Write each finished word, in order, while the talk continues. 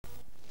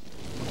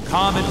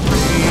Comet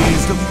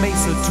raised a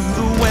mesa to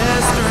the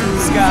western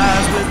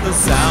skies with the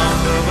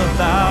sound of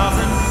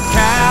 1,000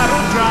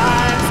 cattle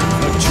drives.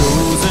 A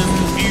chosen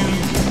few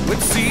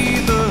would see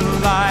the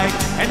light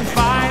and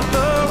fight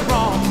the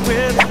wrong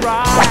with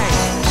right.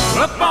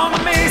 Up on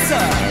the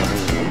mesa,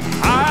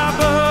 high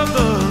above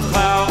the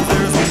clouds,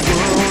 there's a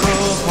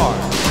world apart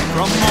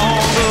from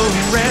all the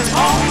rest.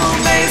 On the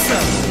mesa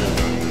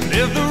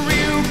live the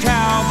real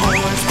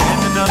cowboys,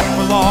 standing up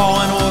for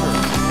law and order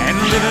and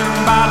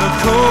living by the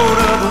code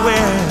of the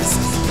West.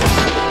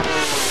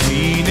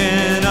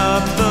 Cleaning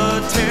up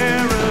the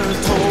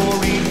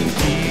territory,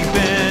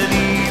 keeping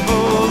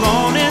evil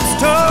on its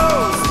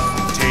toes.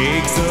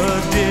 Takes a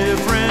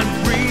different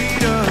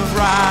breed of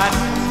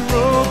riding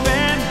rope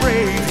and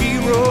brave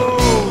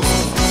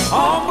heroes.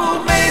 On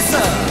Moo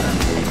Mesa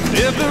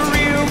live the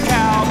real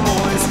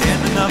cowboys,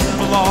 standing up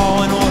for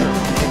law and order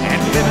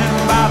and living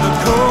by the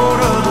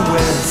code of the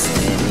West.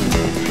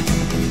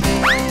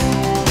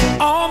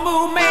 On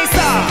Moo Mesa.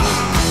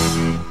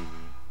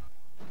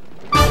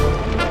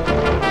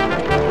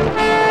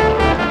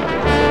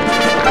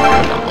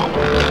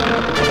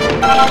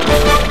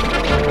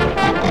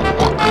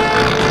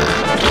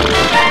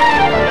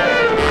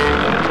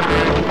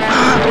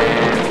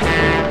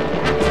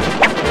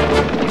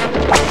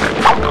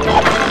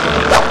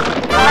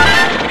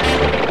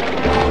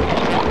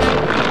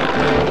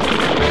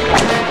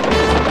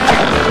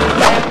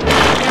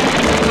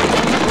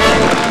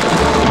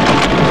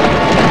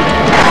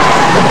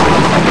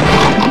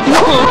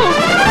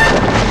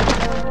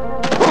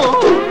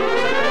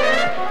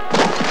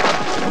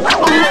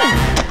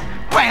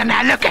 Well,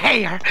 now look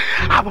here.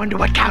 I wonder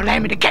what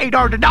Calamity Kate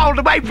ordered all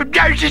the way from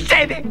Jersey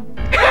City.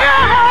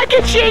 I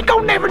guess she ain't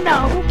gonna never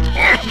know.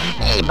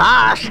 Hey,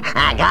 boss,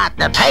 I got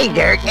the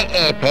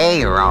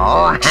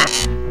payroll.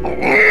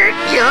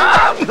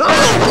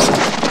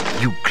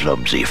 You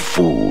clumsy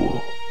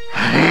fool.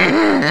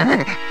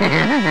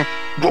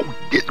 Whoa,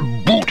 this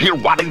boot here,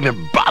 why didn't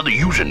even bother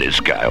using this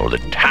guy all the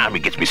time? He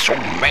gets me so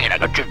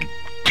mad I could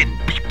just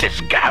beat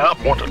this guy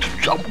up on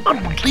some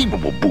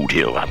unbelievable boot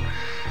here.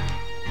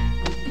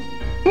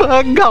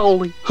 My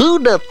golly,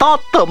 who'd have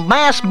thought the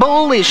masked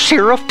bull is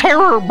Sheriff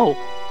Terrible?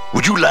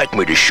 Would you like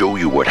me to show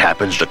you what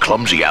happens to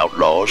clumsy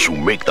outlaws who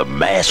make the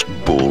masked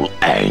bull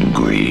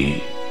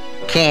angry?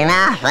 Can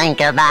I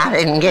think about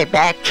it and get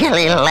back to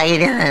you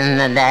later in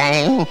the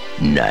day?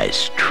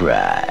 Nice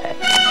try.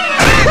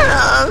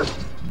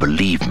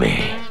 Believe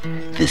me,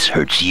 this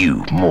hurts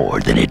you more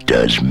than it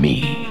does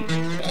me.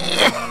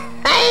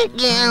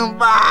 Thank you,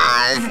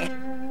 boss.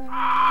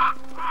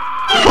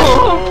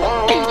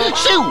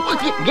 Sue,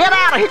 get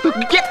out of here.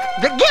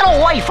 Get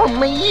away from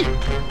me.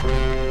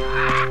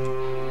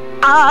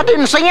 I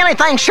didn't see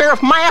anything,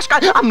 Sheriff Mask.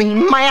 I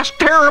mean, Mask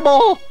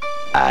Terrible.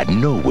 I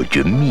know what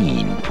you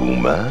mean,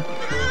 Puma.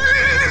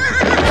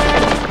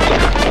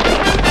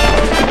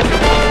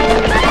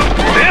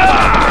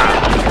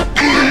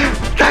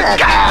 The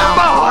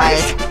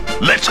Cowboys!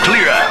 Let's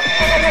clear out.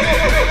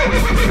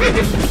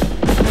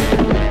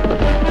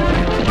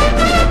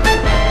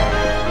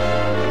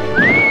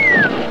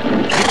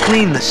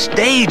 Clean the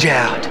stage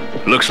out.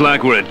 Looks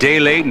like we're a day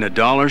late and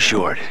 $1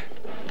 short.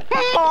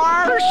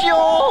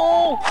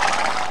 Marshall!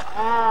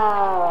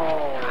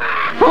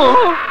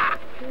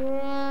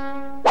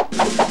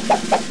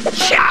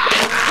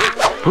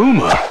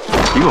 Puma,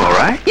 you all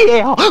right?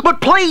 Yeah,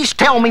 but please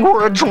tell me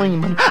we're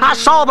dreaming. I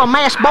saw the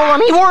masked bull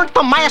and he weren't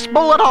the masked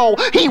bull at all.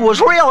 He was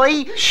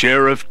really...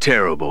 Sheriff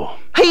Terrible.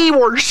 He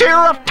was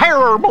Sheriff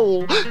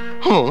Terrible.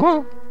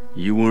 Huh?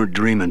 You weren't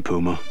dreaming,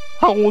 Puma.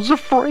 I was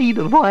afraid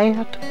of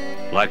that.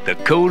 Like the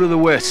code of the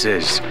West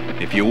says,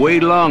 if you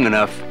wait long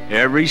enough,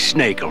 every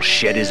snake'll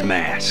shed his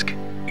mask.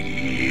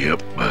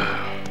 Yep.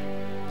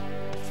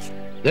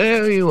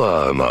 There you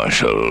are,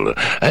 Marshal.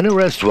 An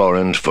arrest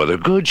warrant for the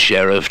good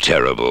Sheriff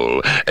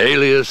Terrible,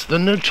 alias the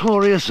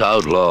notorious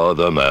outlaw,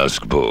 the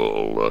Masked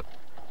Bull.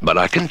 But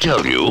I can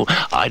tell you,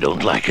 I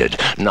don't like it,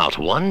 not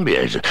one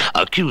bit.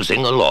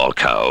 Accusing a law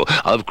cow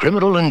of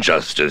criminal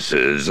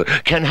injustices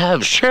can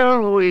have,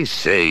 shall we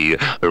say,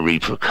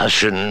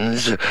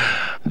 repercussions.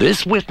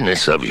 This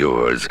witness of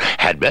yours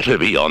had better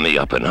be on the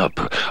up and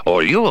up,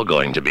 or you're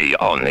going to be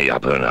on the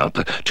up and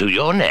up to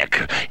your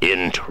neck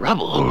in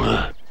trouble.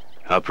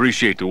 I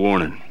appreciate the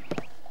warning.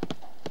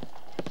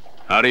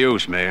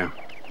 Adios, Mayor.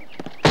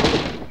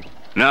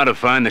 Now to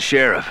find the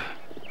sheriff.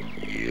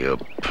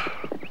 Yep.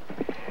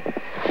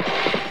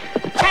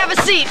 Have a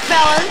seat,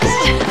 fellas.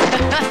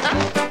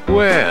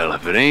 Well,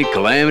 if it ain't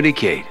Calamity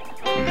Kate.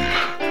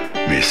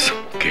 Miss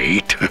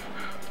Kate?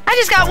 I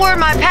just got word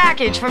my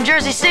package from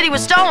Jersey City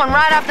was stolen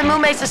right off the Moo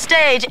Mesa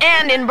stage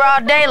and in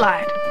broad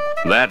daylight.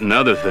 That and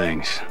other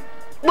things.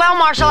 Well,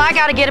 Marshal, I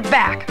gotta get it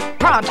back.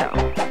 Pronto.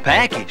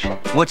 Package?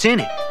 What's in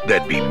it?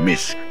 That'd be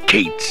Miss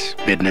Kate's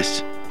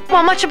business.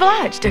 Well, much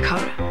obliged,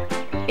 Dakota.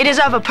 It is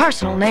of a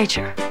personal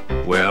nature.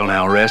 Well,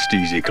 now rest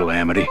easy,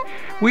 Calamity.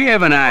 We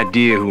have an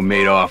idea who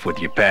made off with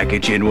your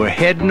package, and we're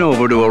heading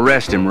over to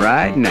arrest him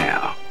right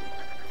now.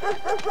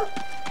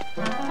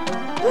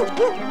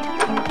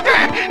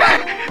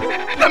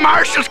 The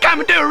marshal's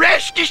coming to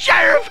arrest you,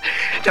 Sheriff.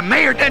 The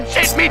mayor done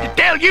sent me to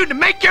tell you to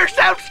make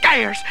yourself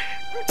scarce.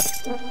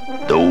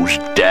 Those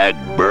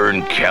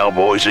dag-burn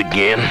cowboys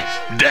again?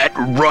 That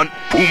runt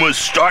Puma's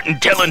starting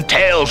telling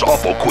tales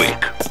awful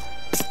quick.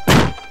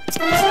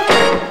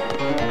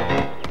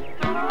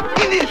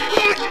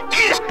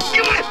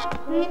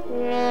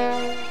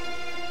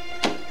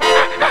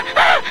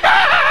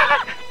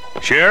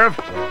 Sheriff?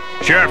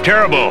 Sheriff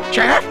Terrible.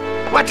 Sheriff?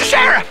 What's a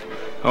sheriff?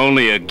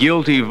 Only a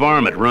guilty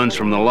varmint runs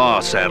from the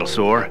law, Saddle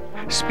Sore.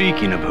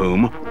 Speaking of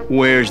whom,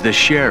 where's the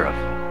sheriff?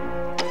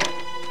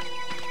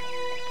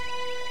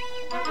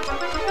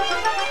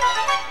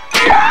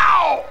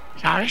 Ow!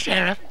 Sorry,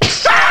 Sheriff.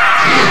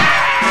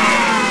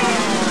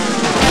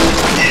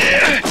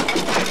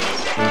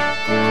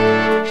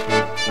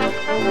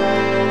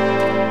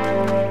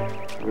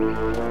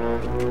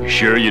 You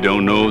sure you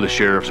don't know the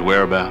sheriff's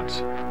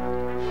whereabouts?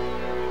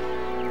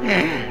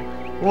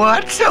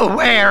 What's a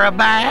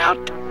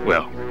whereabout?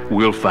 Well,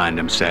 we'll find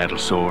him, Saddle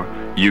Sore.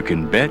 You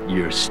can bet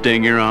your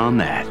stinger on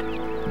that.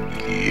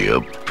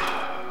 Yep.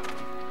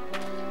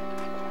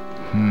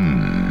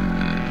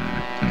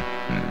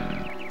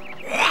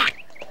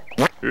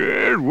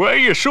 Why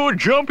you so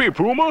jumpy,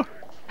 Puma?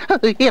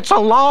 It's a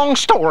long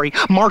story.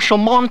 Marshal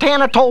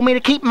Montana told me to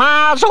keep my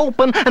eyes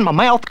open and my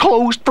mouth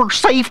closed for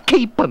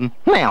safekeeping.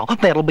 Now,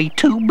 that'll be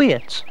 2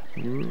 bits.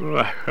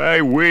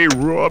 Highway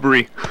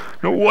robbery.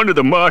 No wonder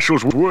the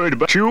marshal's worried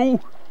about you.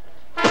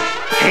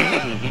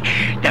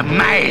 The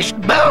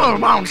masked bull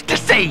wants to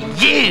see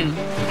you.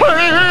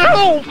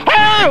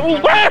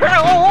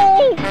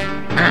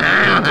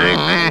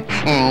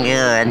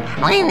 Good.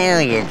 We knew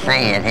you'd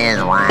say it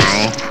his way.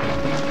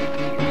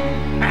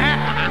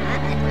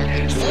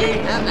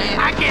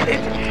 I get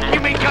it. You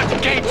mean 'cause you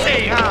can't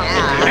see, huh?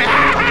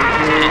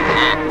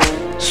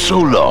 So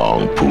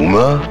long,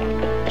 Puma.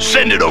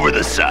 Send it over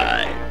the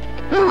side.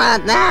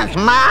 But that's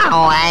my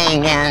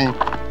wagon.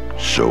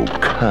 So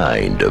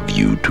kind of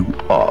you to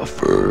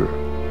offer.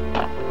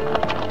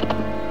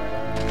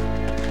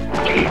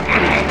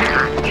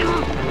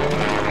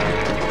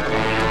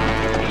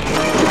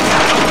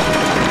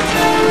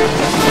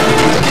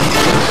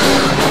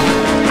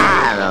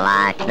 I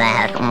like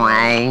that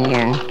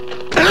wagon.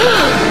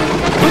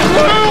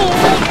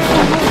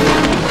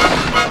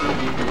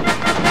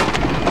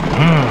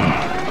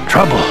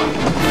 Trouble.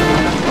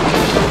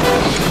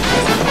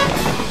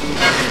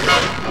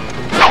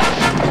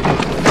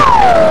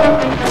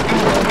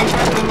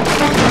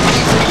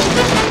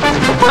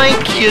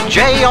 Thank you,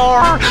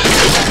 JR.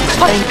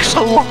 Thanks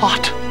a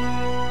lot.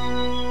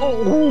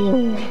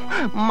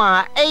 Oh,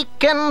 my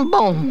aching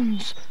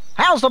bones.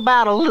 How's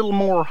about a little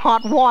more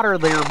hot water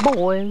there,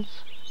 boys?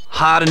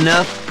 Hot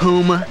enough,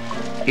 Puma?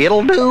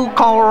 It'll do,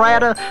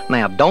 Colorado.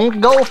 Now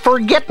don't go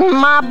forgetting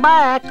my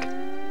back.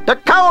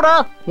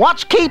 Dakota,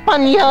 what's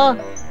keeping you?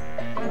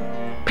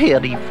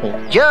 Pitiful,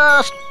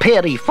 just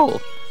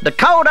pitiful.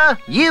 Dakota,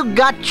 you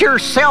got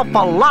yourself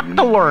a lot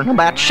to learn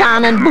about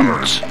shining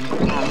boots.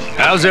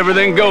 How's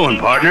everything going,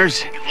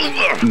 partners?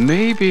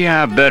 Maybe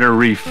I better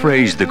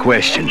rephrase the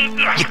question.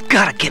 You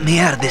gotta get me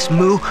out of this,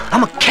 Moo.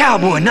 I'm a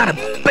cowboy, not a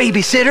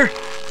babysitter.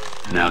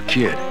 Now,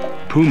 kid,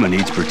 Puma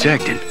needs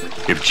protecting.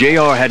 If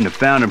JR hadn't have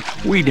found him,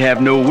 we'd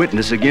have no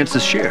witness against the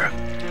sheriff.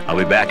 I'll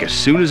be back as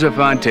soon as I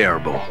find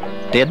Terrible.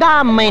 Did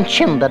I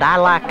mention that I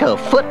like a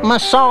foot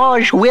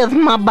massage with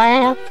my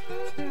bath?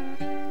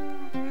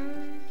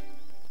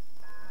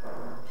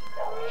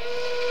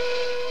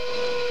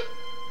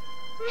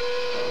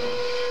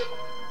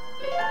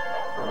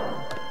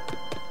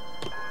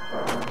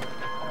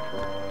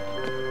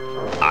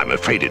 I'm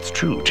afraid it's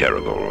true,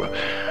 Terrible.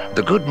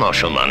 The good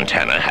Marshal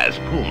Montana has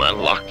Puma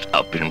locked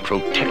up in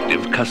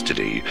protective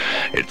custody.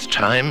 It's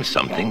time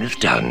something is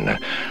done.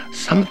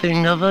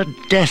 Something of a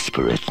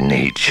desperate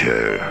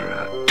nature.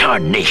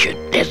 Tarnation,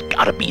 there's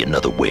gotta be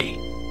another way.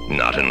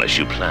 Not unless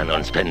you plan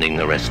on spending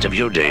the rest of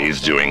your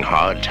days doing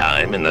hard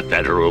time in the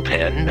federal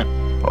pen.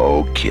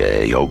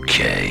 Okay.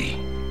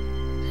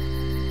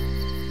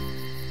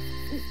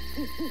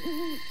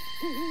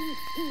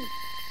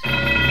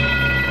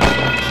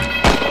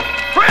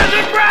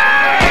 Prison break!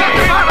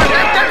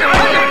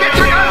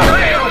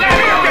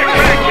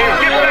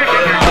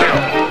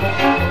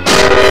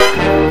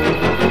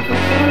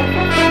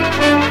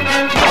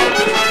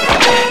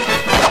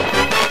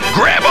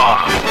 Grab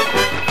on!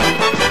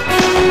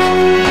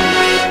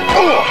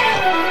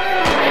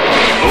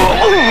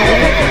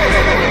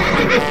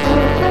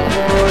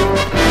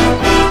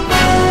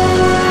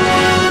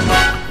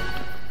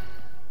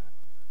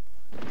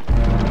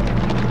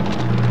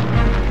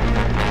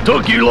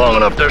 Took you long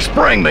enough to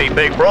spring me,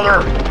 big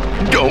brother.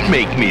 Don't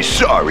make me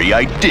sorry,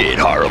 I did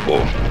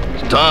horrible.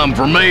 It's time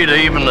for me to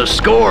even the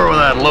score with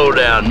that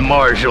low-down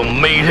Marshal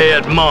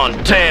Meathead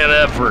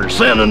Montana for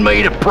sending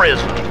me to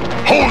prison.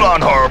 Hold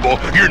on, Horrible.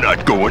 You're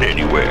not going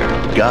anywhere.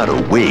 Got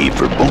a way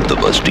for both of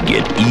us to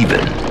get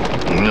even.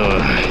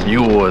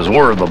 You was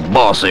were the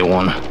bossy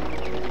one.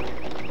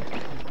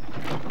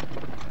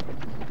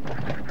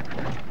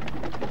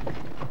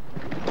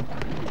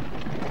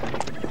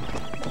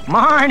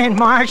 Morning,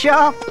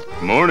 Marshal.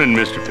 Morning,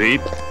 Mr. Pete.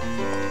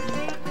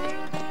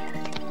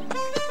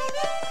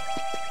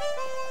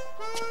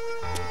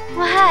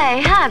 Well,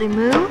 hey, howdy,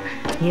 Moo.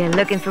 You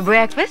looking for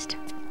breakfast?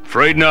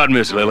 Afraid not,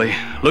 Miss Lily.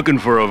 Looking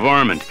for a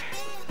varmint.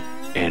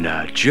 And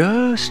I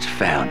just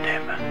found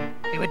him.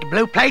 With the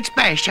blue plate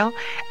special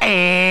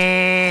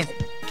and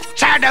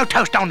sourdough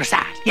toast on the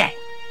side. Yeah.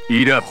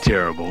 Eat up,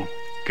 Terrible,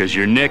 because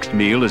your next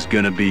meal is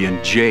gonna be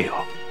in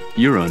jail.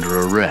 You're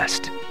under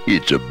arrest.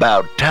 It's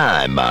about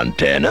time,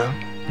 Montana.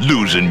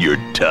 Losing your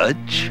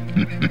touch?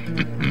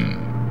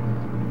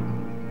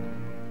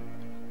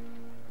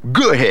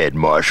 Go ahead,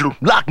 Marshal.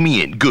 Lock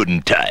me in good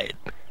and tight.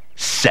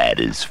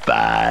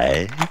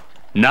 Satisfied?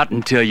 Not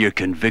until you're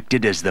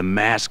convicted as the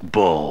Masked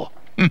Bull.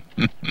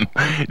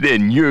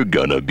 Then you're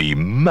gonna be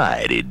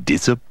mighty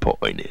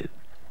disappointed.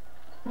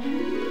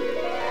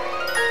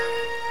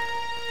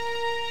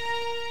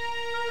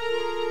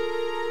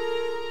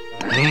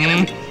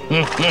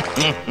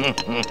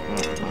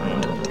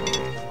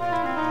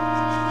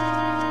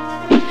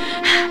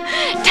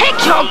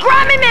 Take your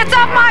grimy mitts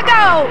off my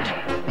gold!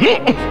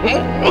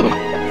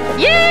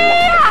 Yeah!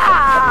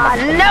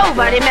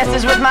 Nobody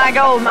messes with my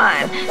gold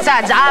mine.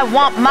 Besides, I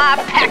want my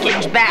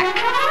package back.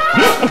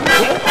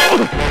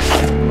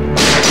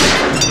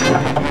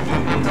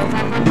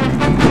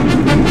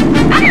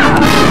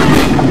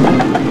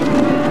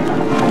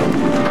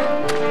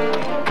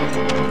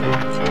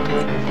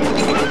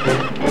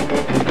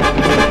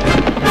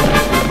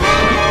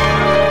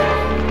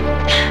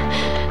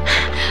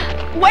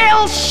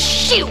 Well,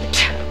 shoot!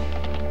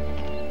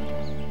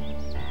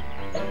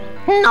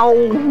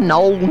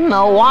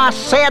 No, I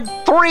said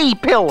 3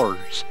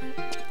 pillars.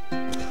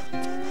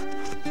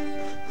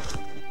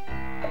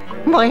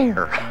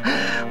 There,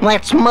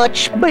 that's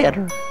much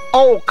better.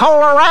 Oh,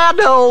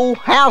 Colorado,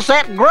 how's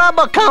that grub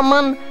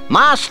a-comin'?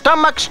 My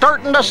stomach's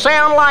starting to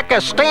sound like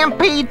a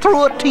stampede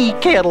through a tea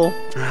kettle.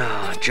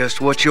 Oh,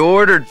 just what you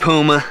ordered,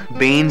 Puma.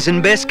 Beans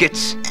and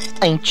biscuits.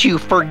 Ain't you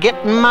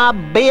forgetting my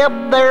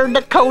bib there,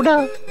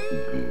 Dakota?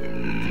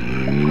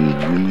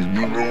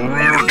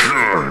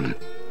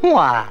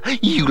 Why,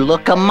 you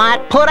look a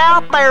mite put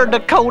out there,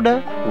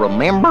 Dakota.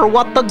 Remember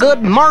what the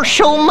good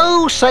Marshal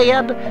Moo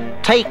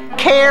said. Take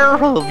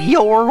care of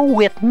your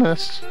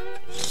witness.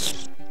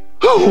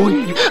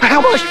 Oh, how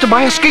much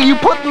Tabasco you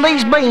put in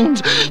these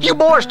beans? You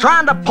boys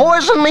trying to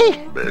poison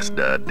me? Best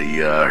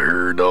idea I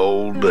heard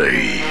all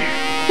day.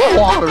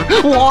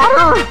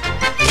 Water!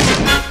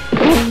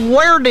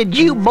 Where did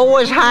you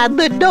boys hide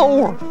the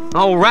door?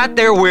 Oh, right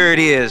there where it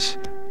is.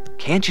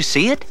 Can't you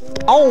see it?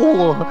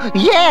 Oh,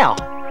 yeah.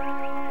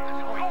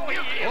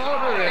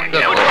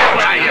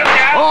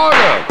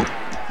 Order!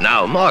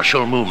 Now,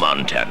 Marshal Moo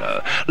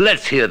Montana,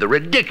 let's hear the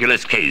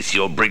ridiculous case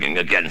you're bringing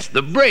against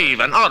the brave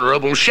and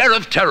honorable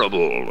Sheriff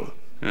Terrible.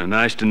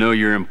 Nice to know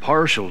you're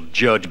impartial,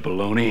 Judge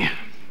Baloney.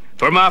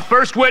 For my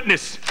first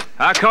witness,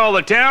 I call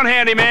the town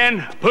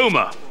handyman,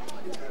 Puma.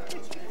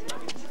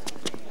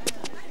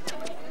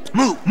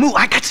 Moo,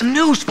 I got some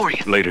news for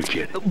you. Later,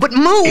 kid. But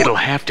Moo... It'll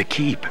have to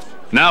keep.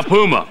 Now,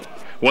 Puma,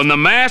 when the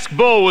Masked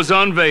Bull was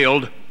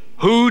unveiled,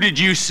 who did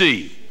you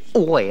see?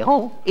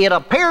 Well, it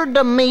appeared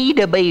to me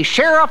to be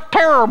Sheriff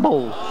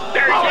Terrible.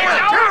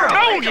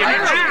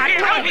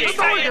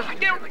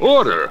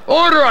 Order,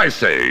 I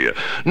say.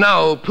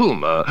 Now,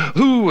 Puma,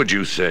 who would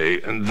you say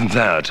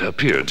that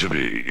appeared to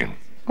be?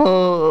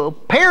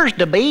 Appears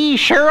to be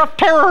Sheriff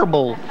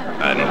Terrible.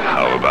 And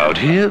how about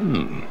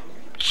him?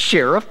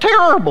 Sheriff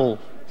Terrible.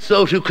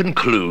 So to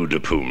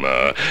conclude,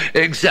 Puma,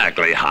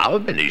 exactly how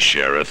many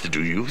sheriffs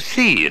do you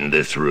see in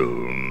this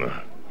room?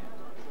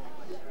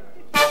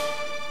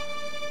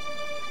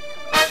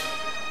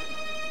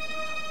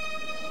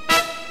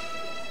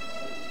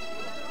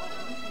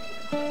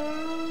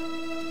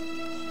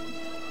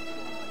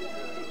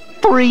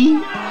 Three.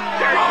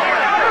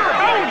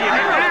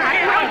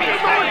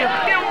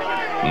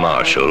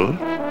 Marshal,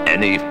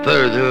 any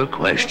further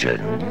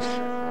questions?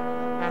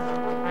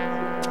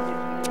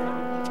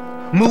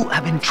 Moo,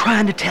 I've been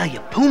trying to tell you.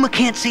 Puma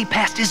can't see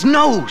past his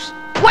nose.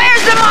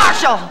 Where's the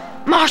marshal?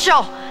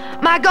 Marshal,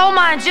 my gold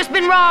mine's just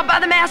been robbed by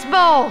the Masked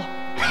Bull.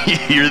 You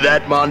hear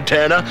that,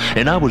 Montana?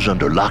 And I was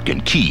under lock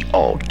and key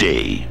all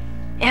day.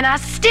 And I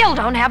still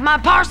don't have my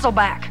parcel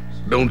back.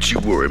 Don't you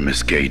worry,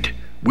 Miss Kate.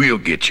 We'll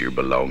get your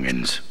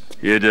belongings.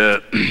 It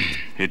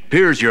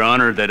appears, Your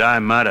Honor, that I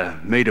might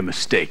have made a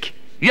mistake.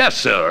 Yes,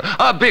 sir,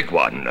 a big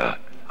one.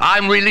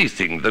 I'm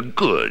releasing the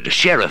good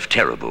Sheriff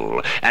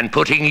Terrible and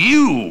putting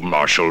you,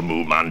 Marshal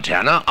Moo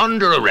Montana,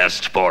 under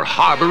arrest for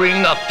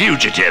harboring a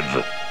fugitive.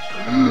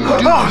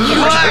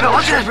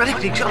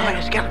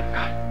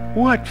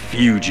 What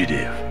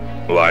fugitive?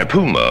 Why,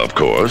 Puma, of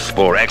course,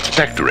 for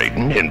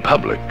expectorating in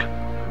public.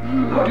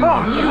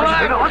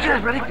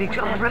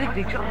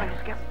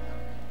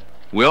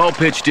 We all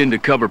pitched in to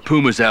cover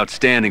Puma's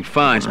outstanding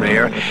fines,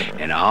 Mayor,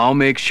 and I'll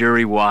make sure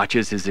he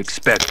watches his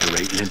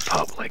expectorating in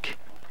public.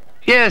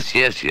 Yes.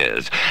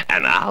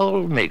 And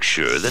I'll make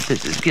sure that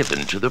this is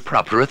given to the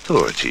proper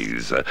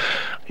authorities.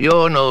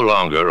 You're no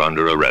longer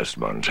under arrest,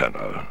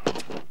 Montana.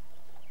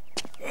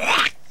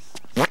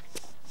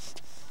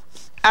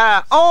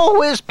 I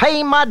always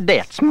pay my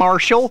debts,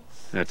 Marshal.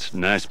 That's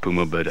nice,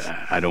 Puma, but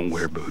I don't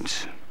wear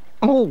boots.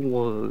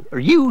 Oh, are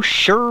you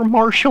sure,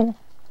 Marshal?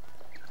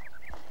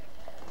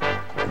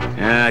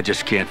 I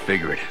just can't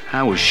figure it.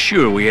 I was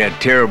sure we had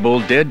Terrible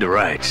dead to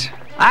rights.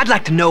 I'd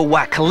like to know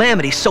why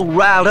Calamity's so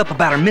riled up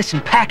about her missing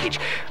package.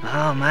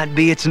 Oh, might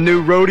be it's a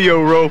new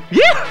rodeo rope.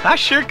 Yeah, I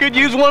sure could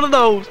use one of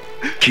those.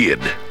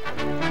 Kid,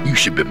 you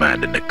should be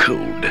minding the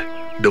code.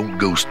 Don't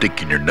go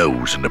sticking your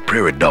nose in the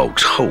prairie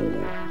dog's hole,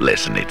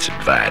 less'n it's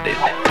invited.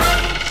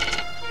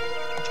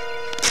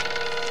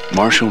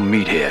 Marshal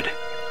Meathead,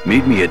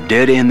 meet me at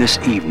dead end this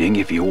evening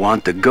if you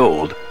want the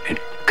gold, and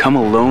come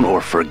alone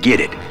or forget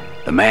it.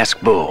 The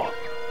Masked Bull.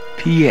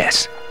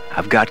 P.S.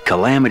 I've got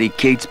Calamity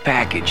Kate's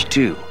package,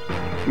 too.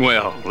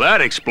 Well,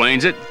 that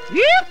explains it.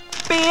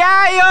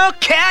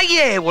 Yippee-yi-yo-cow,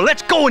 yeah! Well,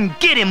 let's go and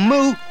get him,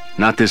 Moo!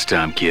 Not this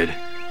time, kid.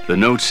 The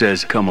note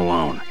says come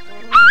alone.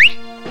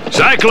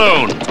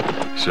 Cyclone!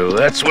 So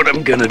that's what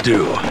I'm gonna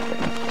do.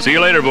 See you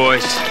later,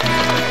 boys.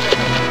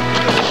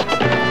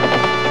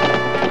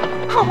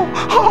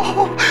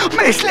 Oh,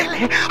 Miss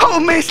Lily. Oh,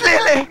 Miss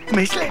Lily.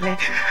 Miss Lily,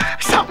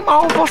 something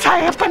awful's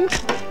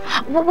happened.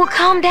 Well,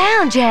 calm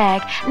down,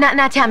 Jack.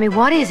 Now tell me,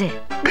 what is it?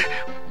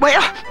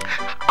 Well,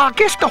 I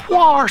guess the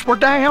wires were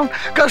down,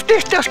 'cause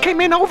this just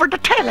came in over the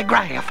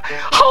telegraph.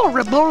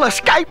 Horrible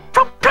escape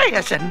from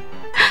prison.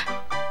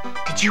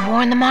 Did you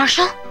warn the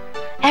Marshal?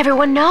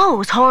 Everyone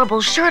knows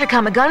Horrible's sure to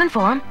come a-gunning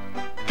for him.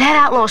 That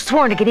outlaw's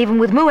sworn to get even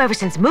with Moo ever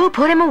since Moo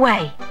put him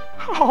away.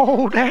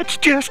 Oh, that's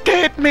just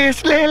it,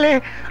 Miss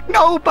Lily.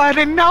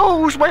 Nobody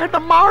knows where the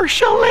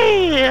Marshal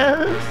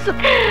is.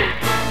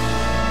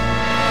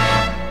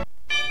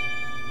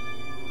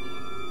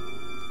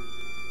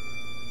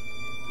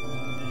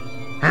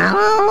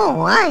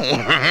 Oh, wait.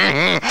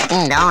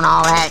 Don't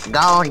all that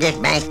gold just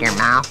make your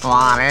mouth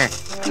water?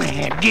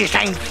 Man, this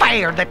ain't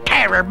fair. The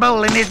Terror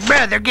Bull and his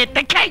brother get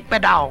to keep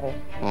it all.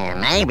 Yeah,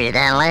 maybe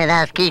they'll let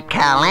us keep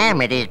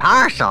Calamity's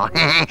parcel.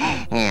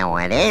 Yeah,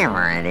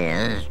 whatever it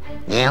is.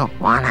 You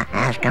wanna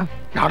ask them?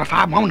 Not if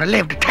I want to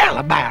live to tell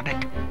about it.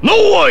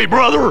 No way,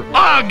 brother!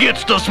 I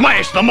gets to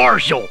smash the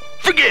Marshal!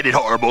 Forget it,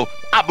 Horrible.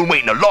 I've been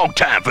waiting a long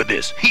time for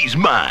this. He's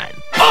mine.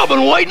 I've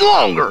been waiting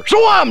longer, so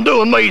I'm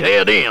doing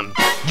Meathead in.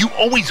 You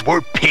always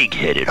were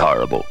pig-headed,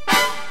 Horrible.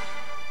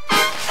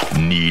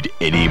 Need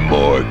any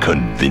more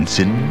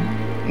convincing?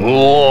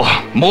 Oh,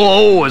 Mo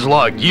always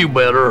liked you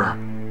better.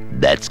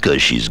 That's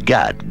 'cause she's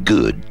got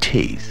good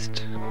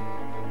taste.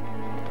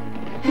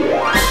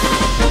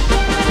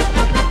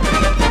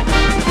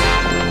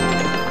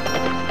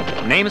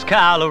 Name's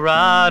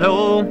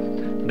Colorado.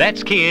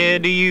 That's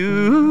kid to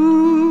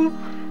you.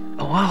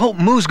 Oh, I hope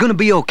Moo's gonna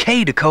be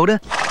okay, Dakota.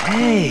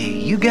 Hey,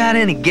 you got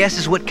any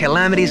guesses what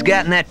Calamity's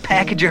got in that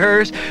package of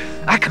hers?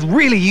 I could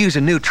really use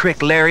a new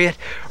trick lariat,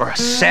 or a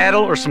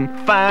saddle, or some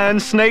fine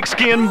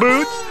snakeskin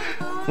boots.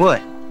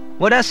 What?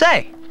 What'd I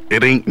say?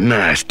 It ain't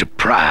nice to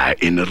pry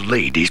in a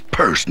lady's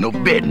personal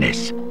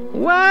business.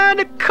 Why,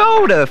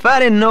 Dakota, if I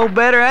didn't know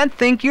better, I'd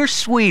think you're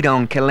sweet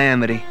on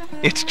Calamity.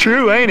 It's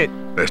true, ain't it?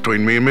 That's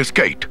between me and Miss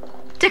Kate.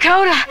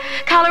 Dakota,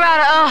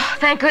 Colorado, oh,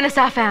 thank goodness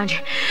I found you.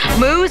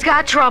 Moo's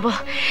got trouble.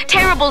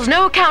 Terrible's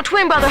no-account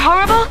twin brother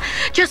Horrible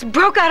just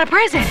broke out of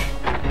prison.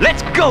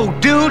 Let's go,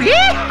 dude!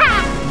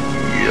 Yeehaw!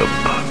 Yep.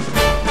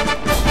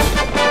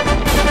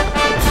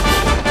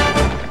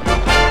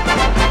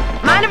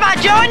 Mind if I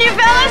join you,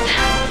 fellas?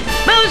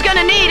 Moo's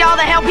gonna need all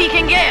the help he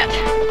can get.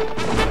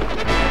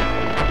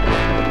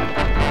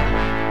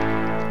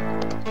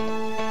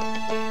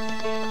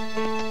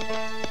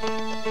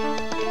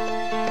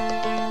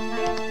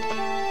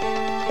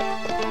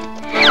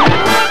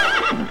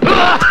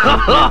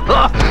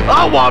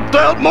 I wiped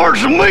out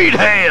Marshal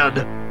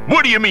Meathead!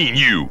 What do you mean,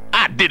 you?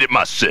 I did it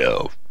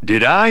myself.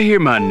 Did I hear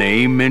my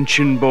name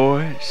mentioned,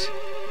 boys?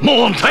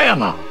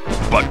 Montana!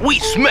 But we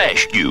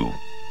smashed you.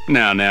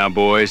 Now,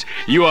 boys,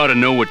 you ought to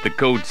know what the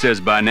code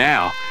says by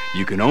now.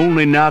 You can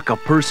only knock a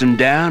person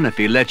down if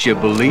he lets you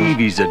believe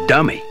he's a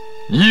dummy.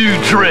 You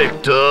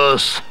tricked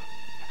us.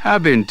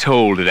 I've been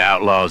told that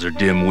outlaws are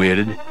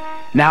dim-witted.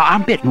 Now,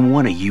 I'm betting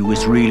one of you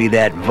is really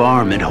that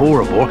varmint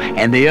Horrible,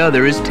 and the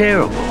other is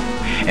Terrible.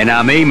 And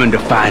I'm aiming to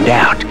find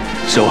out.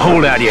 So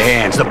hold out your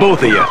hands, the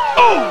both of you.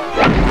 Oh!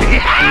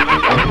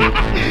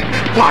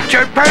 Watch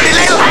your pretty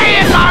little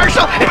hand,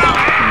 Marshal!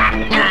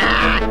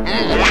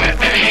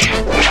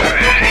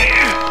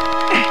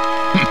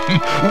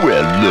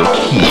 Well, look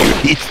here.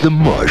 It's the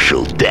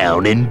Marshal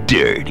down and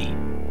dirty.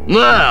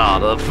 Now,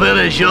 to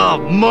finish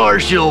off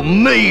Marshal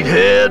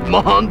Meathead,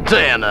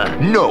 Montana.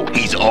 No,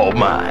 he's all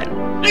mine.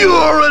 You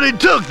already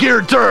took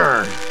your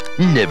turn.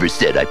 Never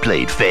said I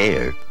played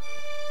fair.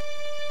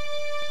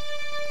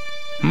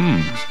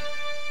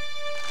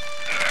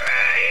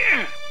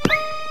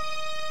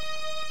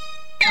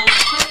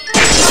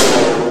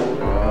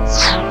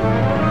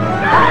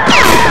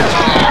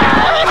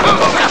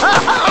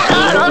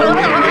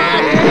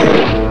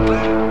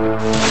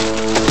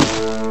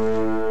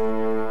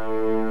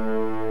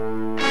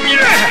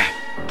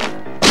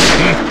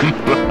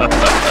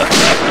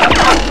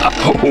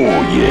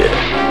 Oh, yeah.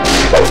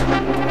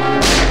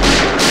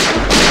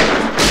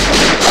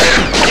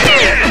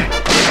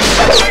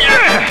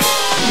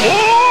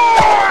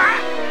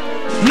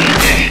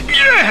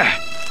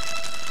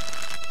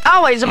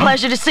 Always a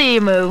pleasure to see you,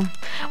 Moo.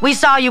 We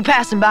saw you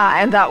passing by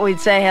and thought we'd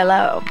say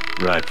hello.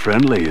 Right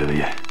friendly of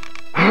you.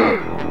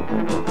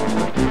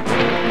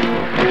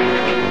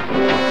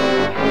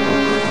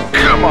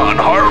 Come on,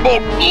 Horrible.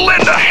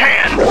 Lend a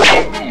hand.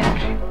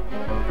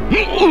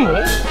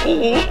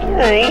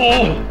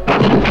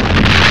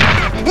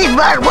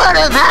 But what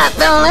about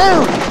the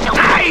loot?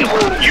 Hey,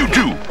 you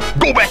two,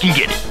 go back and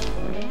get it.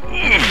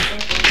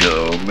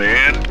 Come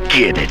and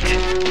get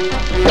it.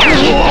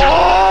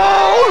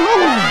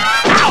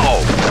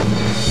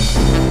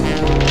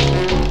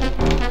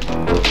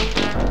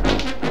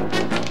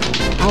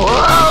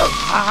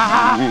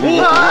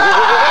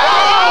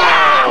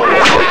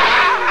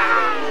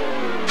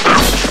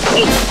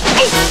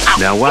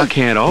 Now why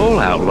can't all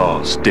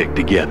outlaws stick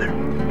together?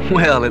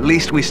 Well, at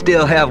least we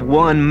still have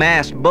one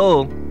masked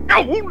bull.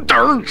 Oh,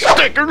 darn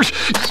stickers!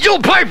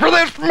 You'll pay for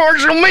this,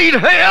 Marshal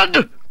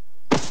Meathead!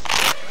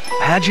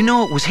 How'd you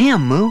know it was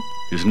him, Moo?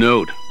 His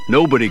note.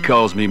 Nobody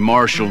calls me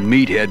Marshal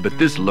Meathead but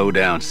this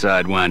low-down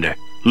sidewinder.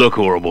 Look,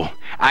 Horrible,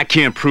 I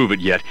can't prove it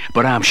yet,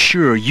 but I'm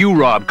sure you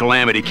robbed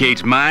Calamity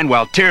Kate's mine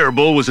while Terror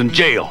Bull was in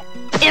jail.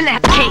 In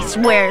that case,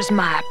 where's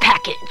my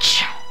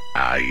package?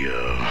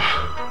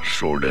 I,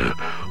 sorta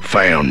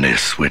found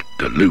this with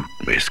the loot,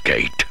 Miss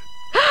Kate.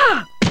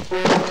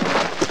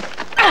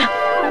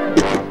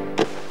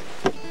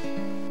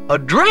 A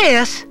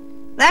dress?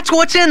 That's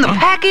what's in the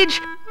package?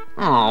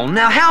 Oh,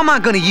 now how am I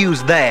gonna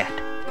use that?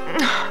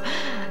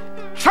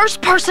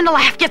 First person to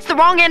laugh gets the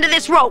wrong end of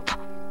this rope.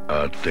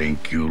 I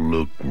think you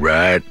look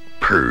right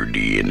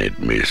purty in it,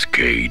 Miss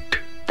Kate.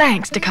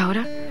 Thanks,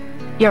 Dakota.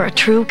 You're a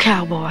true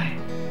cowboy.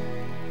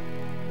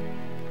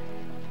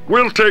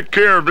 We'll take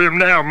care of him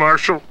now,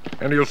 Marshal,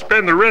 and he'll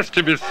spend the rest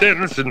of his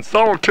sentence in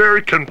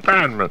solitary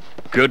confinement.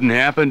 Couldn't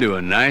happen to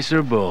a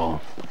nicer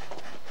bull.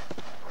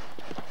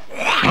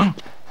 I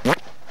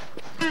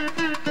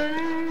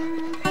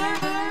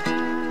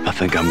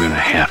think I'm gonna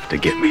have to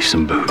get me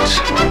some boots.